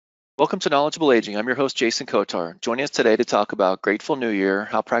Welcome to Knowledgeable Aging. I'm your host, Jason Kotar. Joining us today to talk about Grateful New Year,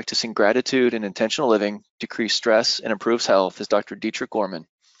 how practicing gratitude and intentional living decrease stress and improves health is Dr. Dietrich Gorman.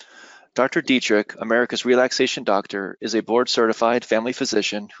 Dr. Dietrich, America's relaxation doctor, is a board-certified family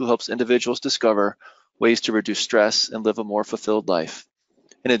physician who helps individuals discover ways to reduce stress and live a more fulfilled life.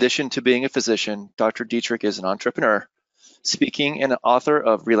 In addition to being a physician, Dr. Dietrich is an entrepreneur, speaking and author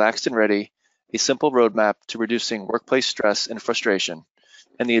of Relaxed and Ready, a simple roadmap to reducing workplace stress and frustration,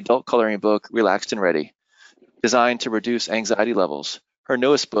 and the adult coloring book Relaxed and Ready, designed to reduce anxiety levels. Her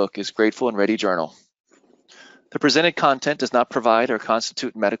newest book is Grateful and Ready Journal. The presented content does not provide or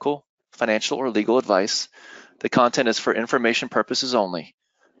constitute medical, financial, or legal advice. The content is for information purposes only.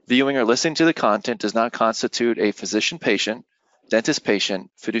 Viewing or listening to the content does not constitute a physician-patient,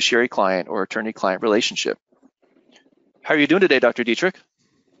 dentist-patient, fiduciary-client, or attorney-client relationship. How are you doing today, Dr. Dietrich?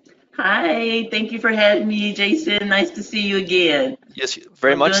 Hi, thank you for having me, Jason. Nice to see you again. Yes,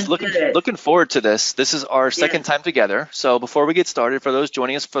 very I'm much. doing good. Looking forward to this. This is our second Yes, time together. So before we get started, for those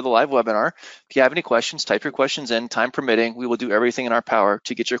joining us for the live webinar, if you have any questions, type your questions in. Time permitting, we will do everything in our power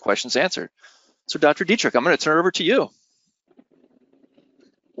to get your questions answered. So Dr. Dietrich, I'm going to turn it over to you.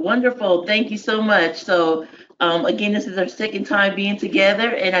 wonderful. Thank you so much. Again, this is our second time being together,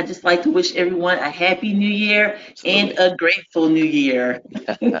 and I'd just like to wish everyone a happy new year and Absolutely. a grateful new year.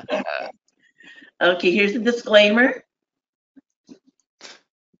 Okay, here's the disclaimer.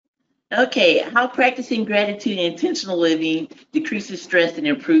 Okay, how practicing gratitude and intentional living decreases stress and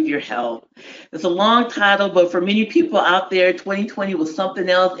improve your health. It's a long title, but for many people out there, 2020 was something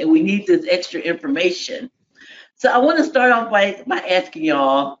else, and we need this extra information. So I want to start off by asking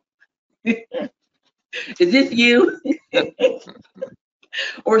y'all, is this you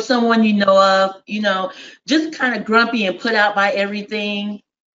or someone you know of, just kind of grumpy and put out by everything?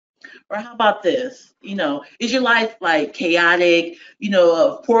 Or how about this? Is your life like chaotic,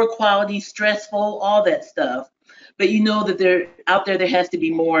 of poor quality, stressful, all that stuff? But you know that there has to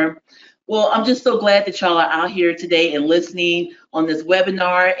be more. Well, I'm just so glad that y'all are out here today and listening on this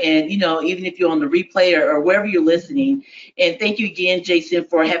webinar. And, even if you're on the replay or wherever you're listening. And thank you again, Jason,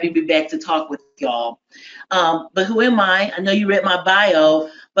 for having me back to talk with y'all. But who am I? I know you read my bio,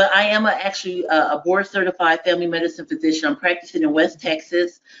 but I am actually a board certified family medicine physician. I'm practicing in West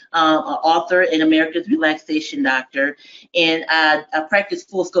Texas, an author and America's relaxation doctor, and I practice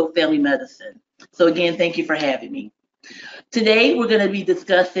full scope family medicine. So again, thank you for having me. Today, we're going to be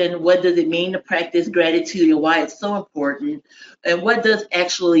discussing what does it mean to practice gratitude and why it's so important, and what does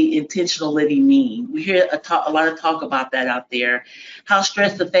actually intentional living mean. We hear a lot of talk about that out there, how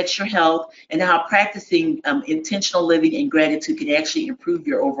stress affects your health, and how practicing intentional living and gratitude can actually improve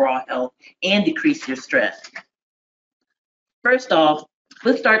your overall health and decrease your stress. First off,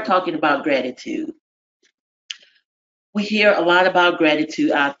 let's start talking about gratitude. We hear a lot about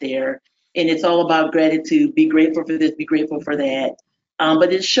gratitude out there, and it's all about gratitude. Be grateful for this, be grateful for that.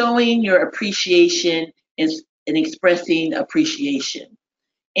 But it's showing your appreciation and expressing appreciation.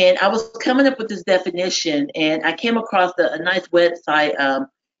 And I was coming up with this definition, and I came across a nice website,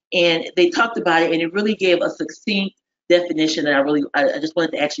 and they talked about it, and it really gave a succinct definition that I just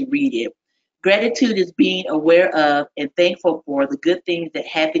wanted to actually read it. Gratitude is being aware of and thankful for the good things that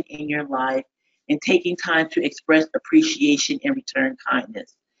happen in your life and taking time to express appreciation and return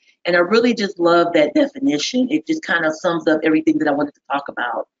kindness. And I really just love that definition. It just kind of sums up everything that I wanted to talk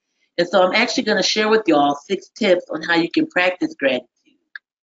about. And so I'm actually going to share with y'all 6 tips on how you can practice gratitude.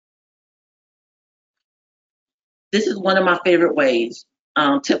 This is one of my favorite ways.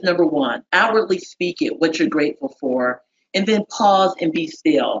 Tip number 1, outwardly speak it, what you're grateful for, and then pause and be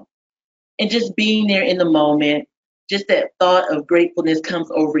still. And just being there in the moment, just that thought of gratefulness comes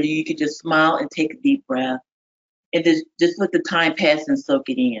over you. You can just smile and take a deep breath and just let the time pass and soak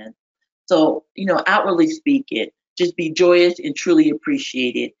it in. So, outwardly speak it. Just be joyous and truly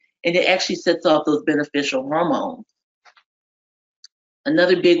appreciate it. And it actually sets off those beneficial hormones.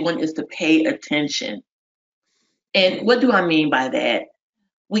 Another big one is to pay attention. And what do I mean by that?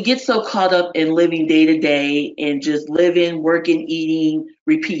 We get so caught up in living day to day and just living, working, eating,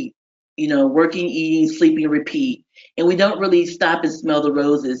 repeat. Working, eating, sleeping, repeat. And we don't really stop and smell the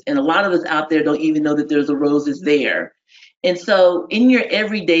roses. And a lot of us out there don't even know that there's a roses there. And so in your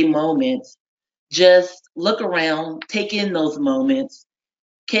everyday moments, just look around, take in those moments,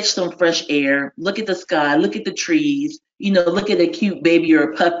 catch some fresh air, look at the sky, look at the trees, look at a cute baby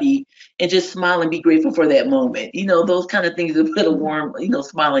or a puppy, and just smile and be grateful for that moment. Those kind of things that put a warm,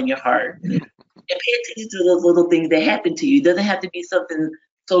 smile in your heart. And pay attention to those little things that happen to you. It doesn't have to be something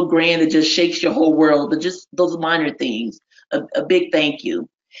so grand that just shakes your whole world, but just those minor things. A big thank you.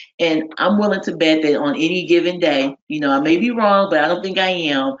 And I'm willing to bet that on any given day, I may be wrong, but I don't think I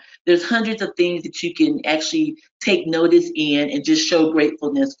am. There's hundreds of things that you can actually take notice in and just show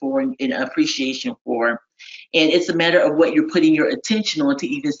gratefulness for and appreciation for. And it's a matter of what you're putting your attention on to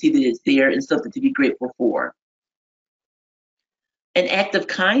even see that it's there and something to be grateful for. An act of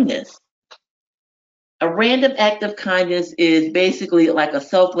kindness. A random act of kindness is basically like a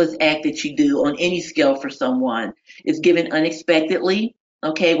selfless act that you do on any scale for someone. It's given unexpectedly,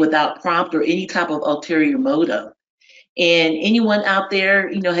 okay, without prompt or any type of ulterior motive. And anyone out there,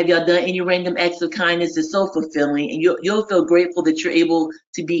 have y'all done any random acts of kindness? It's so fulfilling, and you'll feel grateful that you're able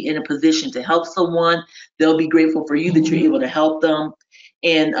to be in a position to help someone. They'll be grateful for you that you're able to help them.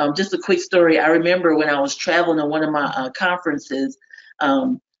 And just a quick story. I remember when I was traveling on one of my conferences,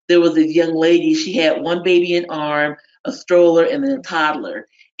 there was a young lady. She had one baby in arm, a stroller, and then a toddler.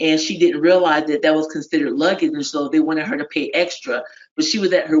 And she didn't realize that that was considered luggage, and so they wanted her to pay extra. But she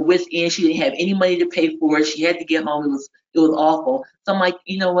was at her wit's end. She didn't have any money to pay for it. She had to get home. It was awful. So I'm like,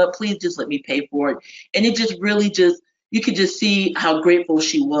 you know what? Please just let me pay for it. And it just really you could just see how grateful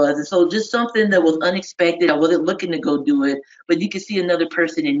she was. And so just something that was unexpected. I wasn't looking to go do it, but you could see another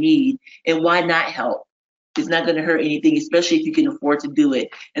person in need, and why not help? It's not going to hurt anything, especially if you can afford to do it.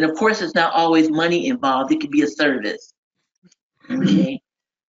 And of course, it's not always money involved. It could be a service. Okay.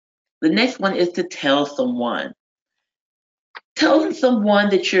 The next one is to tell someone. Tell someone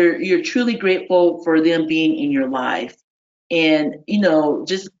that you're truly grateful for them being in your life, and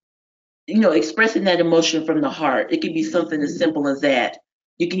just expressing that emotion from the heart. It can be something as simple as that.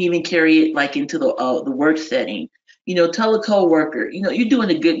 You can even carry it like into the work setting. Tell a coworker, you're doing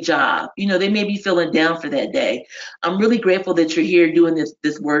a good job. They may be feeling down for that day. I'm really grateful that you're here doing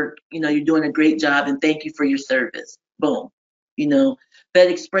this work. You're doing a great job, and thank you for your service. Boom. That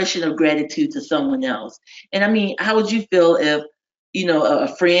expression of gratitude to someone else. And I mean, how would you feel if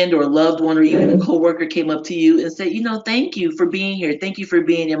a friend or a loved one or even a coworker came up to you and said, thank you for being here. Thank you for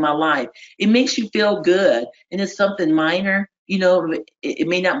being in my life. It makes you feel good. And it's something minor. It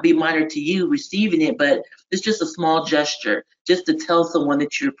may not be minor to you receiving it, but it's just a small gesture just to tell someone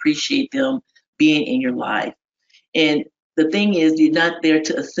that you appreciate them being in your life. And the thing is, you're not there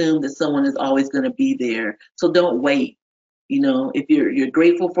to assume that someone is always going to be there. So don't wait. If you're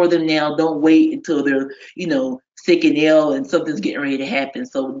grateful for them now, don't wait until they're, sick and ill and something's getting ready to happen.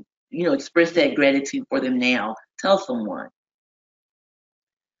 So, express that gratitude for them now. Tell someone.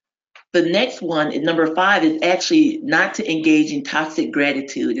 The next one, number 5, is actually not to engage in toxic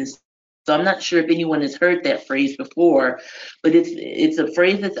gratitude. And so I'm not sure if anyone has heard that phrase before, but it's a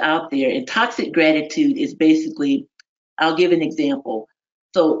phrase that's out there. And toxic gratitude is basically, I'll give an example.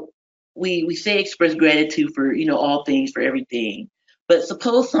 So we say express gratitude for all things, for everything, but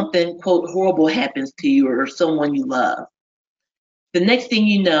suppose something, quote, horrible happens to you or someone you love. The next thing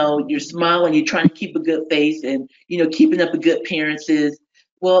you know, you're smiling, you're trying to keep a good face and keeping up a good appearances.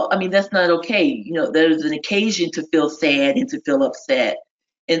 Well, I mean, that's not okay. There's an occasion to feel sad and to feel upset.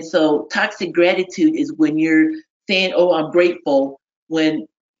 And so toxic gratitude is when you're saying, oh, I'm grateful, when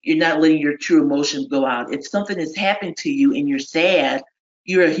you're not letting your true emotions go out. If something has happened to you and you're sad,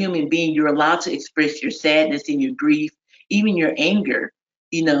 you're a human being. You're allowed to express your sadness and your grief, even your anger,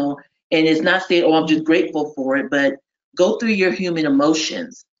 and it's not saying, oh, I'm just grateful for it, but go through your human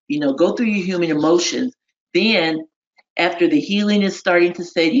emotions, go through your human emotions. Then after the healing is starting to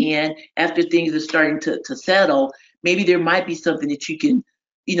set in, after things are starting to settle, maybe there might be something that you can,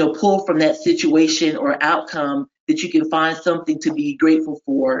 pull from that situation or outcome, that you can find something to be grateful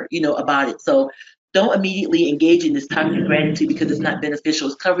for, about it. So don't immediately engage in this toxic gratitude because it's not beneficial.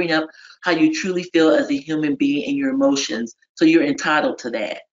 It's covering up how you truly feel as a human being and your emotions. So you're entitled to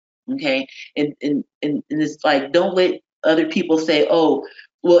that. Okay. And it's like, don't let other people say, oh,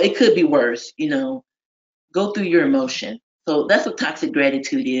 well, it could be worse, go through your emotion. So that's what toxic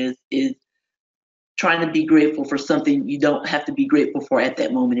gratitude is trying to be grateful for something you don't have to be grateful for at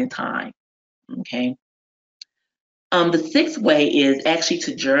that moment in time. Okay. The 6th way is actually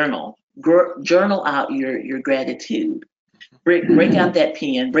to journal. Journal out your gratitude. Break out that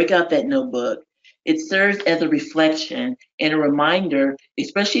pen, break out that notebook. It serves as a reflection and a reminder,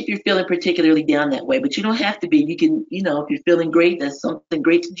 especially if you're feeling particularly down that way, but you don't have to be. You can, if you're feeling great, that's something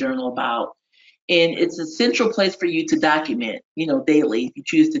great to journal about. And it's a central place for you to document, daily, if you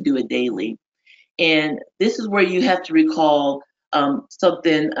choose to do it daily. And this is where you have to recall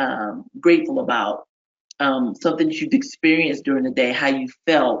something grateful about, something that you've experienced during the day, how you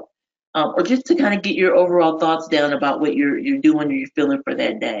felt, or just to kind of get your overall thoughts down about what you're doing or you're feeling for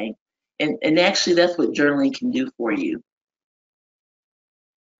that day. And actually, that's what journaling can do for you.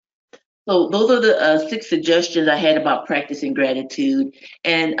 So those are the 6 suggestions I had about practicing gratitude,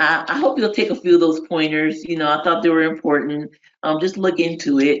 and I hope you'll take a few of those pointers. I thought they were important. Just look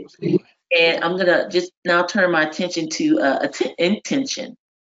into it, and I'm gonna just now turn my attention to intention.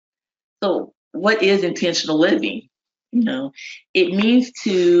 So, what is intentional living? It means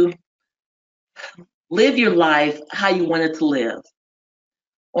to live your life how you want it to live,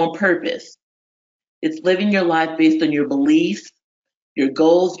 on purpose. It's living your life based on your beliefs, your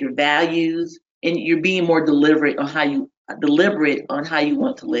goals, your values, and you're being more deliberate on how you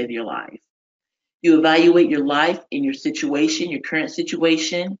want to live your life. You evaluate your life and your situation, your current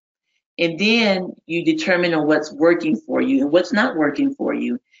situation, and then you determine on what's working for you and what's not working for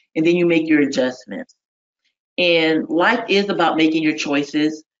you, and then you make your adjustments. And life is about making your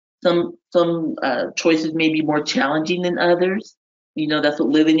choices. Some choices may be more challenging than others. That's what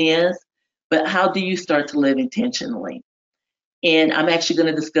living is. But how do you start to live intentionally? And I'm actually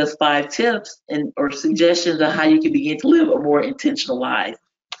going to discuss 5 tips or suggestions on how you can begin to live a more intentional life.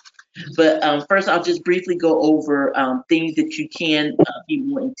 But first, I'll just briefly go over things that you can be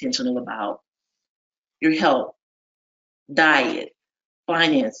more intentional about. Your health, diet,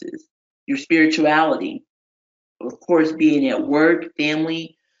 finances, your spirituality, of course, being at work,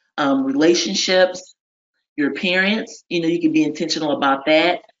 family, relationships, your appearance. You can be intentional about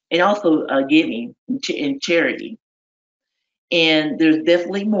that, and also giving and charity. And there's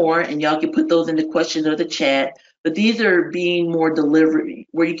definitely more, and y'all can put those in the questions or the chat. But these are being more deliberate,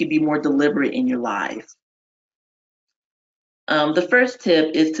 where you can be more deliberate in your life. The first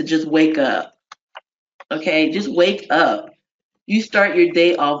tip is to just wake up. Okay, just wake up. You start your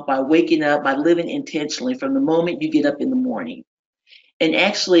day off by waking up, by living intentionally from the moment you get up in the morning. And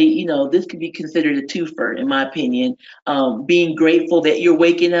actually, this could be considered a twofer, in my opinion. Being grateful that you're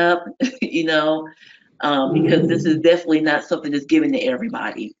waking up, because this is definitely not something that's given to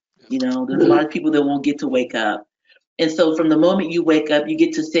everybody. There's a lot of people that won't get to wake up. And so from the moment you wake up, you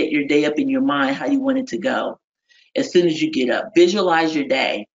get to set your day up in your mind how you want it to go. As soon as you get up, visualize your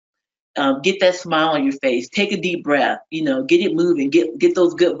day. Get that smile on your face. Take a deep breath. Get it moving. Get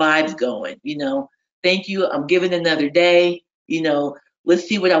those good vibes going. Thank you. I'm giving another day. Let's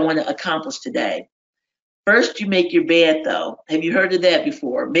see what I want to accomplish today. First, you make your bed, though. Have you heard of that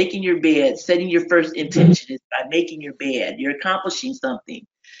before? Making your bed, setting your first intention is by making your bed. You're accomplishing something.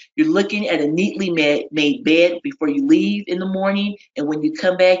 You're looking at a neatly made bed before you leave in the morning, and when you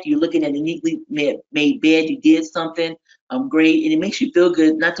come back, you're looking at a neatly made bed. You did something great, and it makes you feel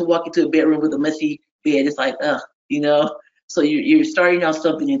good not to walk into a bedroom with a messy bed. It's like, So you're starting off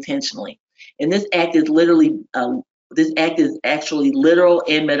something intentionally, and this act is actually literal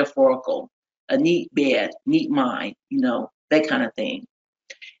and metaphorical. A neat bed, neat mind, that kind of thing.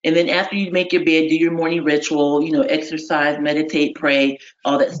 And then after you make your bed, do your morning ritual, exercise, meditate, pray,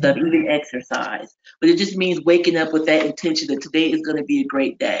 all that stuff, even exercise. But it just means waking up with that intention that today is going to be a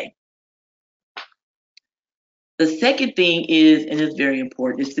great day. The second thing is, and it's very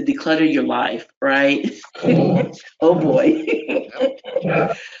important, is to declutter your life, right? Oh boy.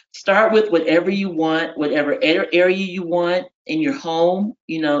 Start with whatever you want, whatever area you want in your home,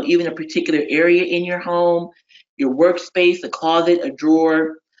 even a particular area in your home, your workspace, a closet, a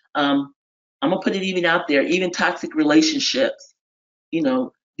drawer. I'm going to put it even out there, even toxic relationships,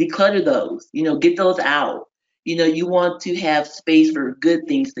 declutter those, get those out. You want to have space for good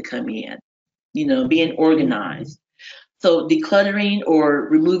things to come in, being organized. So decluttering or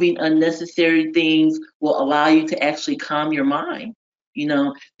removing unnecessary things will allow you to actually calm your mind,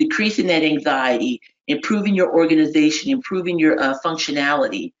 decreasing that anxiety, improving your organization, improving your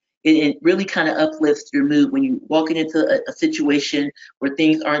functionality. It really kind of uplifts your mood when you're walking into a situation where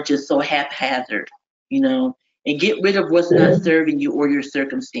things aren't just so haphazard, and get rid of what's not serving you or your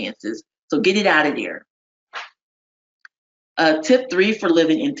circumstances. So get it out of there. Tip 3 for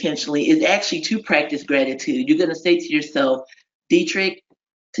living intentionally is actually to practice gratitude. You're going to say to yourself, Dietrich,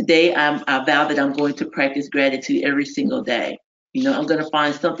 today I vow that I'm going to practice gratitude every single day. I'm going to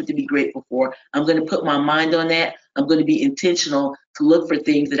find something to be grateful for. I'm going to put my mind on that. I'm going to be intentional to look for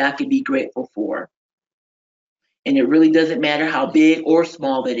things that I can be grateful for. And it really doesn't matter how big or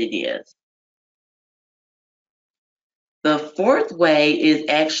small that it is. The fourth way is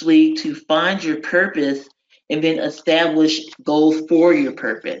actually to find your purpose and then establish goals for your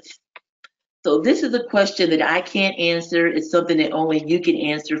purpose. So this is a question that I can't answer. It's something that only you can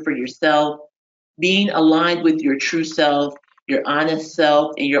answer for yourself. Being aligned with your true self, your honest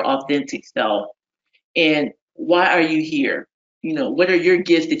self, and your authentic self. And why are you here? What are your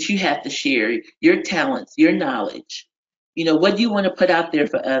gifts that you have to share? Your talents, your knowledge. What do you want to put out there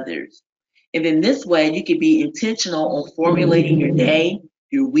for others? And then this way, you can be intentional on formulating your day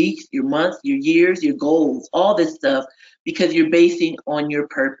your weeks, your months, your years, your goals, all this stuff, because you're basing on your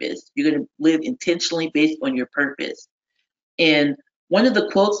purpose. You're going to live intentionally based on your purpose. And one of the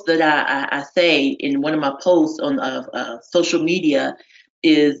quotes that I say in one of my posts on social media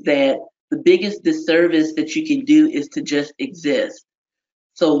is that the biggest disservice that you can do is to just exist.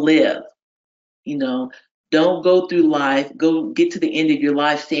 So live, you know, don't go through life, go get to the end of your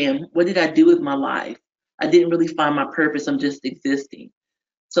life saying, what did I do with my life? I didn't really find my purpose. I'm just existing.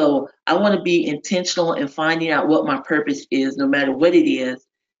 So I want to be intentional in finding out what my purpose is, no matter what it is,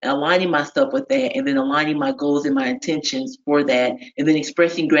 and aligning myself with that, and then aligning my goals and my intentions for that, and then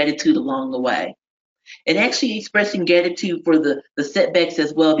expressing gratitude along the way. And actually expressing gratitude for the setbacks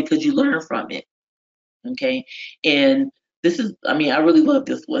as well, because you learn from it. Okay. And this is, I mean, I really love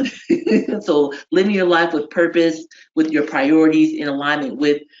this one. So living your life with purpose, with your priorities in alignment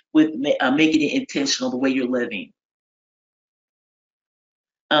with making it intentional the way you're living.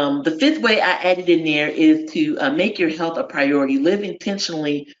 The fifth way I added in there is to make your health a priority. Live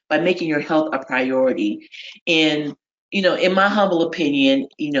intentionally by making your health a priority. And, you know, in my humble opinion,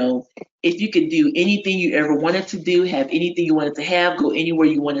 you know, if you could do anything you ever wanted to do, have anything you wanted to have, go anywhere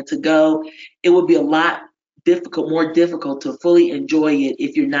you wanted to go, it would be a lot more difficult to fully enjoy it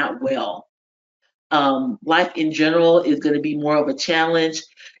if you're not well. Life in general is going to be more of a challenge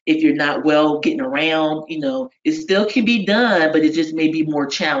if you're not well getting around. You know, it still can be done, but it just may be more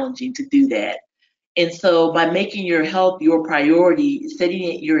challenging to do that. And so by making your health your priority, setting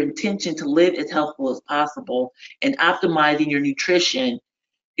it your intention to live as healthful as possible, and optimizing your nutrition,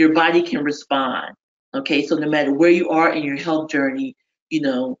 your body can respond. Okay, so no matter where you are in your health journey, you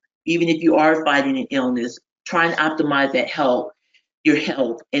know, even if you are fighting an illness, try and optimize that health, your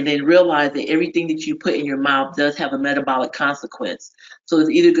health, and then realize that everything that you put in your mouth does have a metabolic consequence. So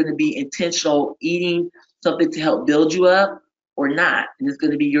it's either going to be intentional eating something to help build you up or not, and it's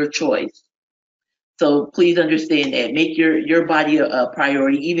going to be your choice. So please understand that. Make your body a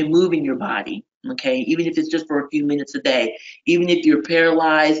priority, even moving your body, okay? Even if it's just for a few minutes a day. Even if you're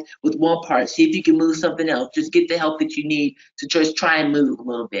paralyzed with one part, see if you can move something else. Just get the help that you need to just try and move a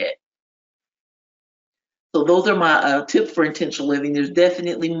little bit. So those are my tips for intentional living. There's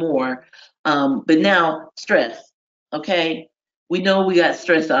definitely more. But now, stress, okay? We know we got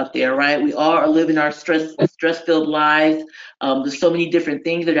stress out there, right? We all are living our stress-filled lives. There's so many different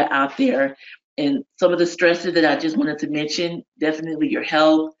things that are out there. And some of the stresses that I just wanted to mention, definitely your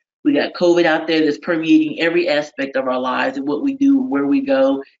health. We got COVID out there that's permeating every aspect of our lives and what we do, where we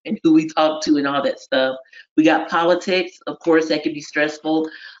go, and who we talk to, and all that stuff. We got politics, of course, that can be stressful.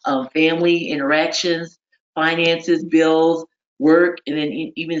 Family interactions, finances, bills, work, and then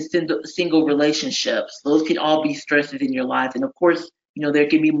even single relationships. Those can all be stresses in your life. And of course, you know, there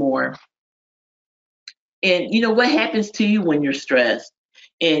can be more. And you know, what happens to you when you're stressed?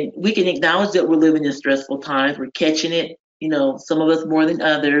 And we can acknowledge that we're living in stressful times. We're catching it, you know, some of us more than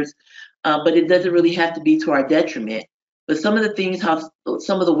others, but it doesn't really have to be to our detriment. But some of the things,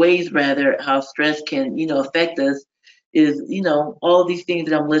 some of the ways rather, how stress can, you know, affect us is, you know, all of these things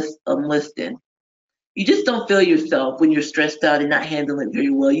that I'm listing. You just don't feel yourself when you're stressed out and not handling it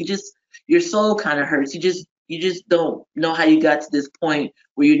very well. Your soul kind of hurts. You just don't know how you got to this point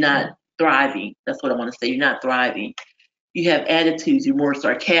where you're not thriving. That's what I want to say. You're not thriving. You have attitudes. You're more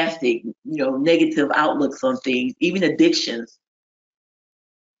sarcastic. You know, negative outlooks on things, even addictions.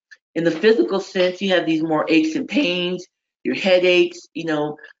 In the physical sense, you have these more aches and pains, your headaches. You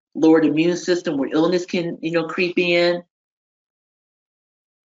know, lowered immune system where illness can, you know, creep in.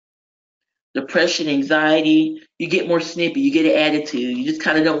 Depression, anxiety, you get more snippy, you get an attitude, you just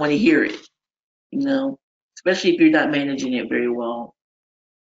kind of don't want to hear it, you know, especially if you're not managing it very well.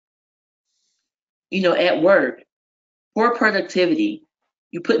 You know, at work, poor productivity,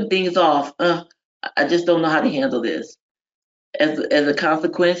 you putting things off, I just don't know how to handle this. As a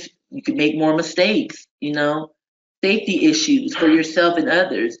consequence, you can make more mistakes, you know, safety issues for yourself and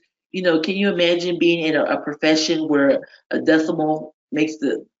others. You know, can you imagine being in a profession where a decimal makes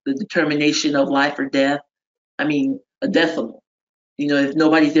the determination of life or death? I mean, a decimal. You know, if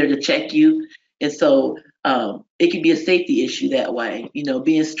nobody's there to check you, and so it can be a safety issue that way. You know,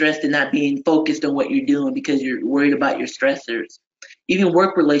 being stressed and not being focused on what you're doing because you're worried about your stressors. Even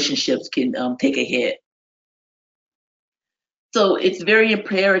work relationships can take a hit. So it's very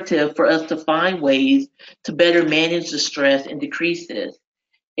imperative for us to find ways to better manage the stress and decrease this.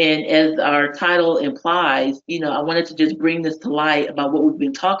 And as our title implies, you know, I wanted to just bring this to light about what we've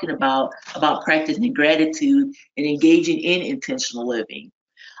been talking about practicing gratitude and engaging in intentional living.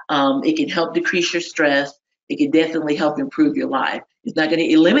 It can help decrease your stress. It can definitely help improve your life. It's not going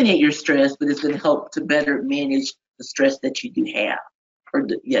to eliminate your stress, but it's going to help to better manage the stress that you do have.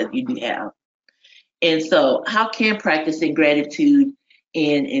 Yeah, you do have. And so, how can practicing gratitude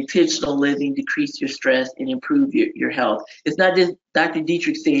and intentional living decrease your stress and improve your health? It's not just Dr.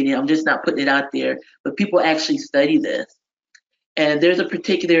 Dietrich saying it, I'm just not putting it out there, but people actually study this. And there's a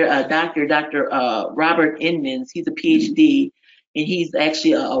particular doctor, Dr. Robert Inmans, he's a PhD, and he's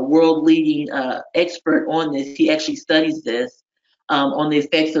actually a world leading expert on this. He actually studies this on the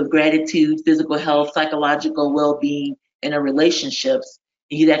effects of gratitude, physical health, psychological well being, and our relationships.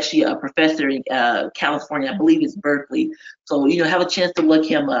 He's actually a professor in California, I believe it's Berkeley. So, have a chance to look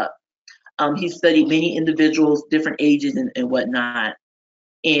him up. He's studied many individuals, different ages and whatnot.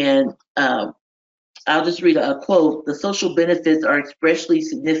 And I'll just read a quote. The social benefits are especially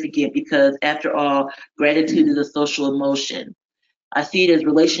significant because, after all, gratitude is a social emotion. I see it as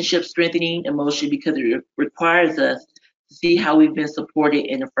relationship strengthening emotion because it requires us to see how we've been supported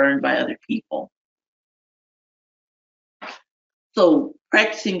and affirmed by other people. So,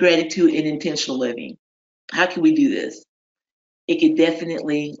 practicing gratitude and intentional living. How can we do this? It can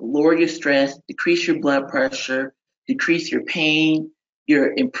definitely lower your stress, decrease your blood pressure, decrease your pain,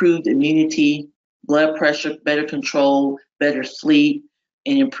 your improved immunity, blood pressure, better control, better sleep,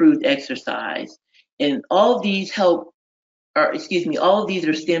 and improved exercise. And all of these all of these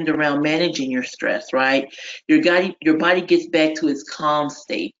are stemmed around managing your stress, right? Your body gets back to its calm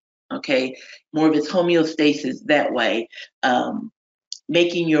state, okay? More of its homeostasis that way,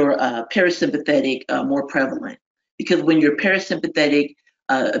 making your parasympathetic more prevalent. Because when your parasympathetic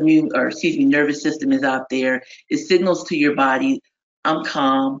nervous system is out there, it signals to your body, I'm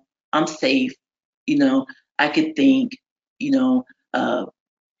calm, I'm safe, I can think,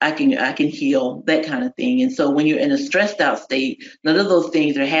 I can heal, that kind of thing. And so when you're in a stressed out state, none of those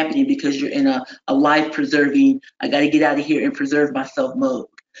things are happening because you're in a life preserving, I got to get out of here and preserve myself mode.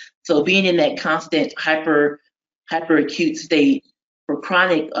 So being in that constant hyper acute state for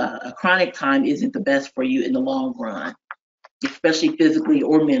a chronic time isn't the best for you in the long run, especially physically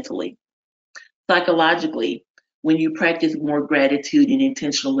or mentally. Psychologically, when you practice more gratitude and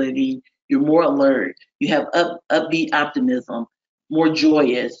intentional living, you're more alert, you have upbeat optimism, more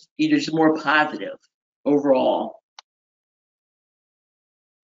joyous, you're just more positive overall.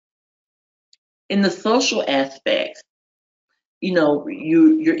 In the social aspects,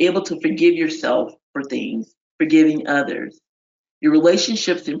 you're able to forgive yourself for things, forgiving others. Your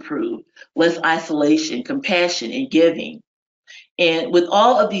relationships improve, less isolation, compassion, and giving. And with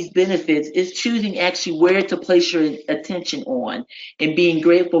all of these benefits, it's choosing actually where to place your attention on and being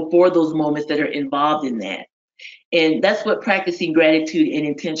grateful for those moments that are involved in that. And that's what practicing gratitude and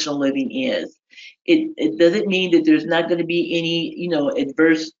intentional living is. It doesn't mean that there's not going to be any,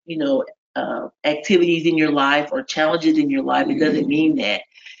 adverse, activities in your life or challenges in your life. It doesn't mean that.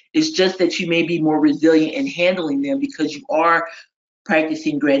 It's just that you may be more resilient in handling them because you are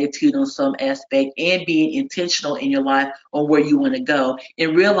practicing gratitude on some aspect and being intentional in your life on where you want to go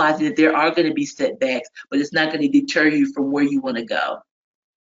and realizing that there are going to be setbacks, but it's not going to deter you from where you want to go.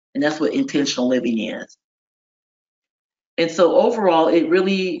 And that's what intentional living is. And so overall, it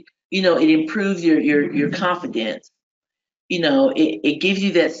really, it improves your confidence. It gives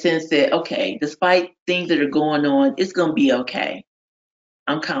you that sense that, okay, despite things that are going on, it's going to be okay.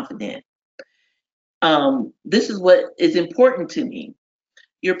 I'm confident. This is what is important to me.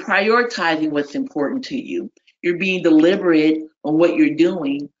 You're prioritizing what's important to you. You're being deliberate on what you're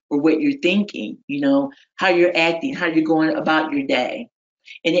doing or what you're thinking, how you're acting, how you're going about your day.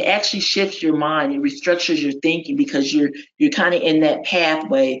 And it actually shifts your mind. It restructures your thinking because you're kind of in that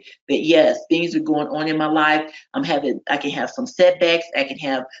pathway that, yes, things are going on in my life. I can have some setbacks. I can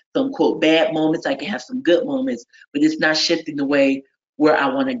have some, quote, bad moments. I can have some good moments, but it's not shifting the way where I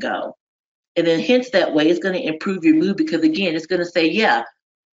want to go. And then hence that way, it's going to improve your mood because, again, it's going to say, yeah,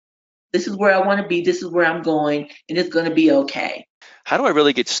 this is where I want to be. This is where I'm going, and it's going to be okay. How do I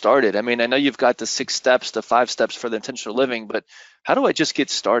really get started? I mean, I know you've got the 6 steps, the 5 steps for the intentional living, but how do I just get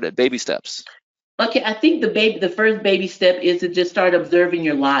started? Baby steps. Okay, I think the first baby step is to just start observing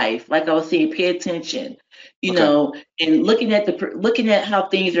your life. Like I was saying, pay attention, and looking at how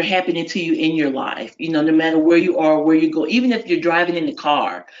things are happening to you in your life, no matter where you are, where you go, even if you're driving in the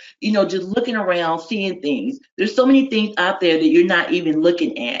car, just looking around, seeing things. There's so many things out there that you're not even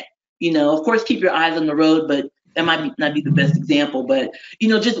looking at. Of course, keep your eyes on the road, but that might not be the best example, but,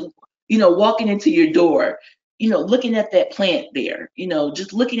 just, walking into your door, looking at that plant there,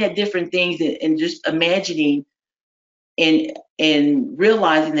 just looking at different things and just imagining and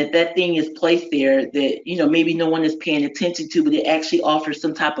realizing that thing is placed there that, maybe no one is paying attention to, but it actually offers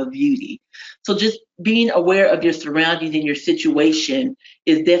some type of beauty. So just being aware of your surroundings and your situation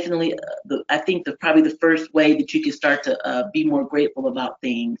is definitely I think probably the first way that you can start to be more grateful about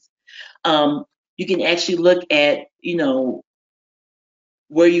things. You can actually look at,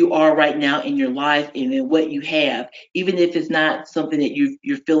 where you are right now in your life and then what you have, even if it's not something that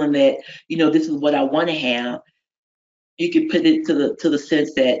you're feeling that, this is what I want to have. You can put it to the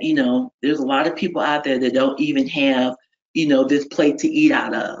sense that, there's a lot of people out there that don't even have, this plate to eat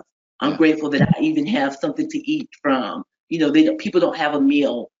out of. I'm Yeah. grateful that I even have something to eat from. People don't have a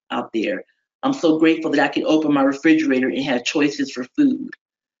meal out there. I'm so grateful that I can open my refrigerator and have choices for food.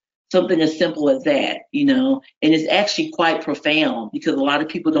 Something as simple as that, and it's actually quite profound because a lot of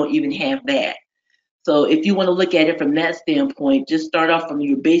people don't even have that. So if you want to look at it from that standpoint, just start off from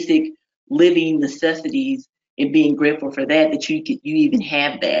your basic living necessities and being grateful for that you even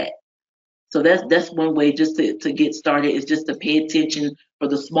have that. So that's one way just to get started, is just to pay attention for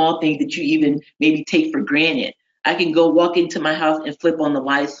the small things that you even maybe take for granted. I can go walk into my house and flip on the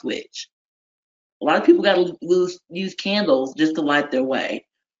light switch. A lot of people got to use candles just to light their way.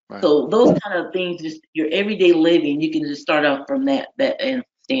 Right. So those kind of things, just your everyday living, you can just start off from that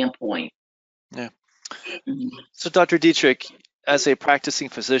standpoint. Yeah. Mhm. So, Dr. Dietrich, as a practicing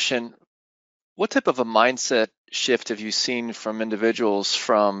physician, what type of a mindset shift have you seen from individuals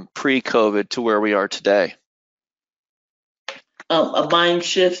from pre-COVID to where we are today? A mind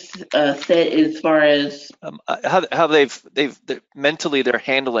shift set as far as How they're mentally they're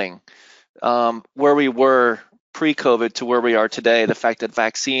handling where we were pre-COVID to where we are today. The fact that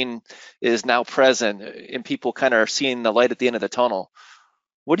vaccine is now present and people kind of are seeing the light at the end of the tunnel.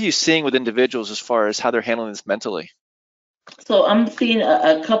 What are you seeing with individuals as far as how they're handling this mentally? So I'm seeing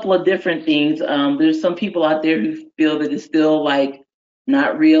a couple of different things. There's some people out there who feel that it's still like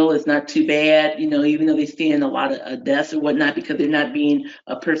not real. It's not too bad, even though they're seeing a lot of deaths or whatnot because they're not being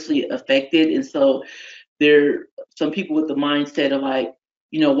personally affected. And so there, some people with the mindset of like,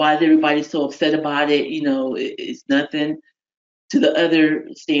 why is everybody so upset about it? It's nothing. To the other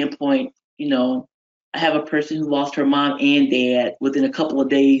standpoint, I have a person who lost her mom and dad within a couple of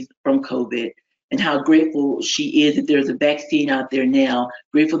days from COVID, and how grateful she is that there's a vaccine out there now,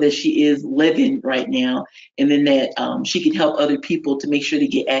 grateful that she is living right now, and then that she can help other people to make sure they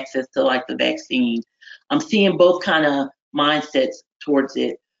get access to like the vaccine. I'm seeing both kind of mindsets towards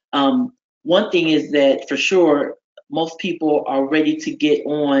it. One thing is that for sure, most people are ready to get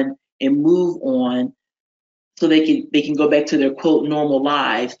on and move on so they can go back to their quote normal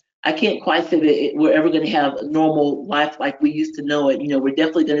lives. I can't quite say that we're ever going to have a normal life like we used to know it. We're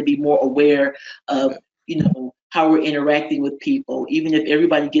definitely going to be more aware of how we're interacting with people. Even if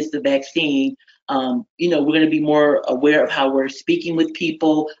everybody gets the vaccine, we're going to be more aware of how we're speaking with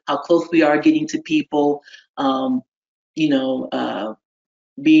people, how close we are getting to people. You know,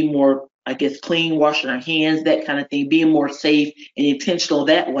 being more, I guess, clean, washing our hands, that kind of thing, being more safe and intentional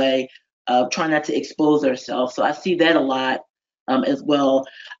that way, trying not to expose ourselves. So I see that a lot as well.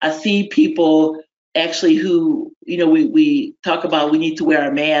 I see people actually who, we talk about we need to wear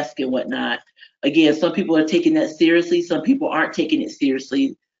our mask and whatnot. Again, some people are taking that seriously. Some people aren't taking it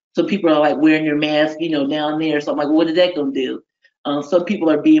seriously. Some people are like wearing your mask, down there. So I'm like, what is that going to do? Some people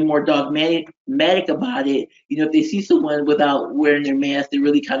are being more dogmatic about it. If they see someone without wearing their mask, they're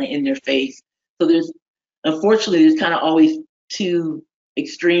really kind of in their face. So unfortunately, there's kind of always two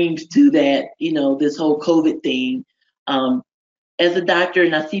extremes to that, this whole COVID thing. As a doctor,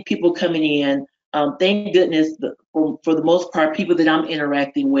 and I see people coming in, thank goodness for the most part, people that I'm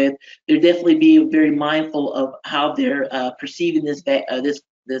interacting with, they're definitely being very mindful of how they're perceiving this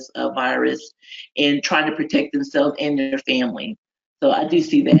virus and trying to protect themselves and their family. So I do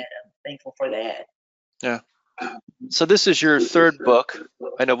see that. I'm thankful for that. Yeah. So this is your third book.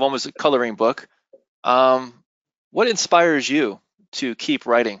 I know one was a coloring book. What inspires you to keep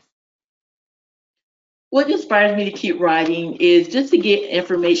writing? What inspires me to keep writing is just to get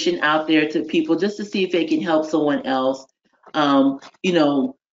information out there to people, just to see if they can help someone else. Um, you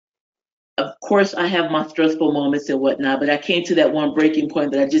know, of course, I have my stressful moments and whatnot, but I came to that one breaking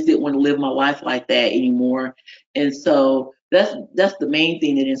point that I just didn't want to live my life like that anymore. And so that's the main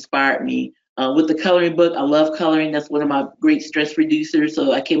thing that inspired me. With the coloring book, I love coloring. That's one of my great stress reducers.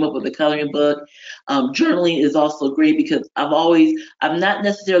 So I came up with a coloring book. Journaling is also great because I've not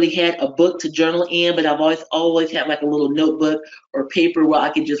necessarily had a book to journal in, but I've always had like a little notebook or paper where I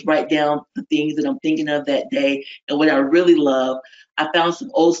can just write down the things that I'm thinking of that day. And what I really love, I found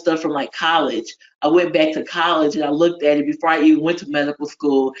some old stuff from like college. I went back to college and I looked at it before I even went to medical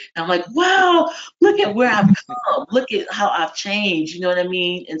school. And I'm like, wow, look at where I've come. Look at how I've changed. You know what I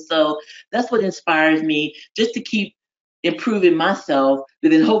mean? And so that's what inspires me, just to keep improving myself,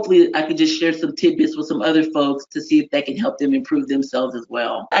 but then hopefully I could just share some tidbits with some other folks to see if that can help them improve themselves as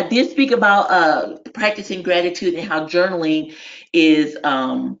well. I did speak about practicing gratitude and how journaling is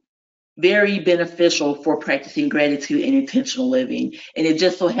very beneficial for practicing gratitude and intentional living. And it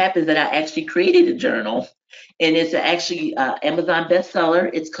just so happens that I actually created a journal, and it's actually Amazon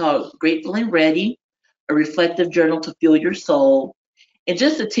bestseller. It's called Grateful and Ready, a reflective journal to fuel your soul. And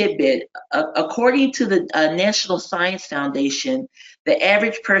just a tidbit, according to the National Science Foundation, the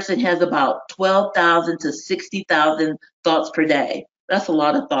average person has about 12,000 to 60,000 thoughts per day. That's a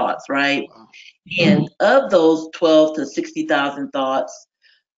lot of thoughts, right? And of those 12 to 60,000 thoughts,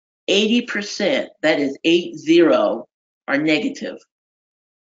 80%, that is 80, are negative.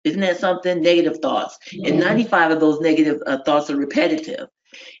 Isn't that something? Negative thoughts. And 95 of those negative thoughts are repetitive.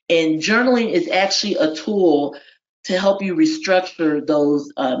 And journaling is actually a tool to help you restructure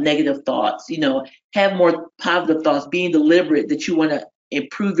those negative thoughts. Have more positive thoughts, being deliberate that you want to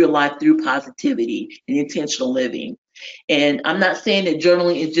improve your life through positivity and intentional living. And I'm not saying that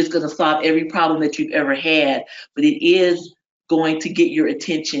journaling is just going to solve every problem that you've ever had, but it is going to get your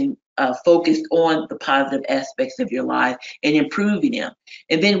attention focused on the positive aspects of your life and improving them,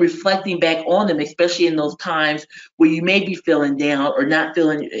 and then reflecting back on them, especially in those times where you may be feeling down or not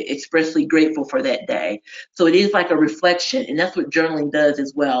feeling expressly grateful for that day. So it is like a reflection, and that's what journaling does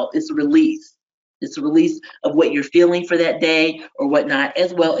as well. It's a release. It's a release of what you're feeling for that day or whatnot,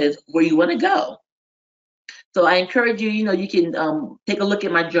 as well as where you want to go. So I encourage you, you can take a look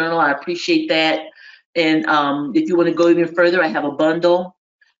at my journal. I appreciate that. And if you want to go even further, I have a bundle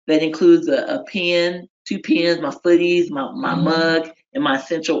that includes a pen, 2 pens, my footies, my mug, and my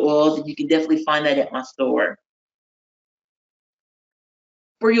essential oils. And you can definitely find that at my store.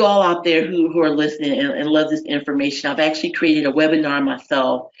 For you all out there who are listening and love this information, I've actually created a webinar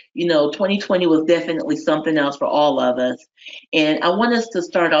myself. 2020 was definitely something else for all of us. And I want us to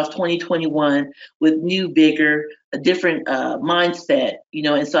start off 2021 with new vigor, a different mindset,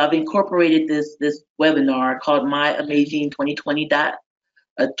 and so I've incorporated this webinar called My Amazing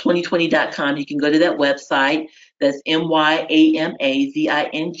 2020.com. You can go to that website. That's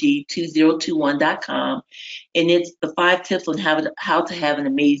MYAMAZING2021.com. And it's the 5 tips on how to have an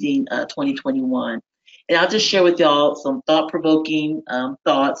amazing 2021. And I'll just share with y'all some thought-provoking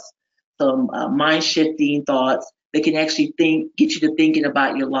thoughts, some mind-shifting thoughts that can actually get you to thinking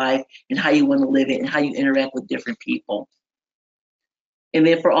about your life and how you want to live it and how you interact with different people. And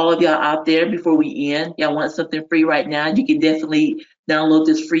then for all of y'all out there, before we end, y'all want something free right now, you can definitely download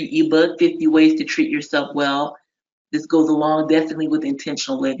this free ebook, 50 Ways to Treat Yourself Well. This goes along definitely with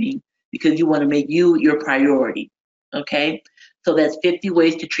intentional living because you want to make you your priority. Okay? So that's 50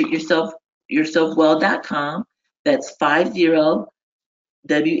 Ways to Treat Yourself Well.com. That's 50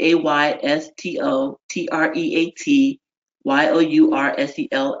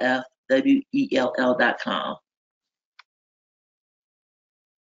 WAYSTOTREATYOURSELFWELL.com.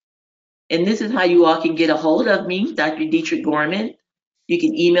 And this is how you all can get a hold of me, Dr. Dietrich Gorman. You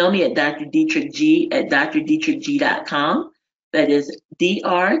can email me at drdietrichg@drdietrichg.com. That is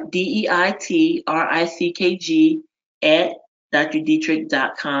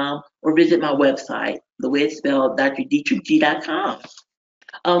DRDEITRICG@drdietrich.com, or visit my website, the way it's spelled, drdietrichg.com.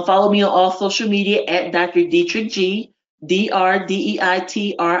 Follow me on all social media at Dr. Dietrich G,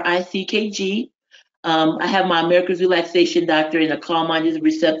 DRDEITRICKG. I have my America's Relaxation Doctor and a Calm Mind is a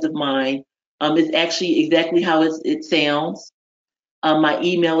Receptive Mind. It's actually exactly how it sounds. My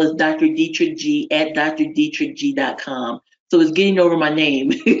email is drdietrichg@drdietrichg.com. So it's getting over my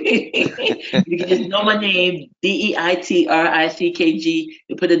name. You can just know my name, DEITRICKG,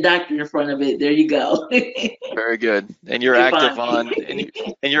 and put a doctor in front of it. There you go. Very good. And you're active on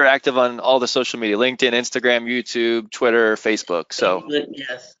you're active on all the social media: LinkedIn, Instagram, YouTube, Twitter, Facebook. So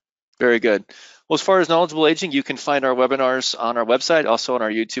yes. Very good. Well, as far as knowledgeable aging, you can find our webinars on our website, also on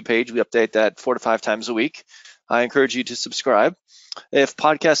our YouTube page. We update that 4 to 5 times a week. I encourage you to subscribe. If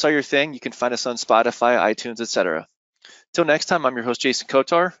podcasts are your thing, you can find us on Spotify, iTunes, etc. Till next time, I'm your host, Jason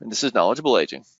Kotar, and this is Knowledgeable Aging.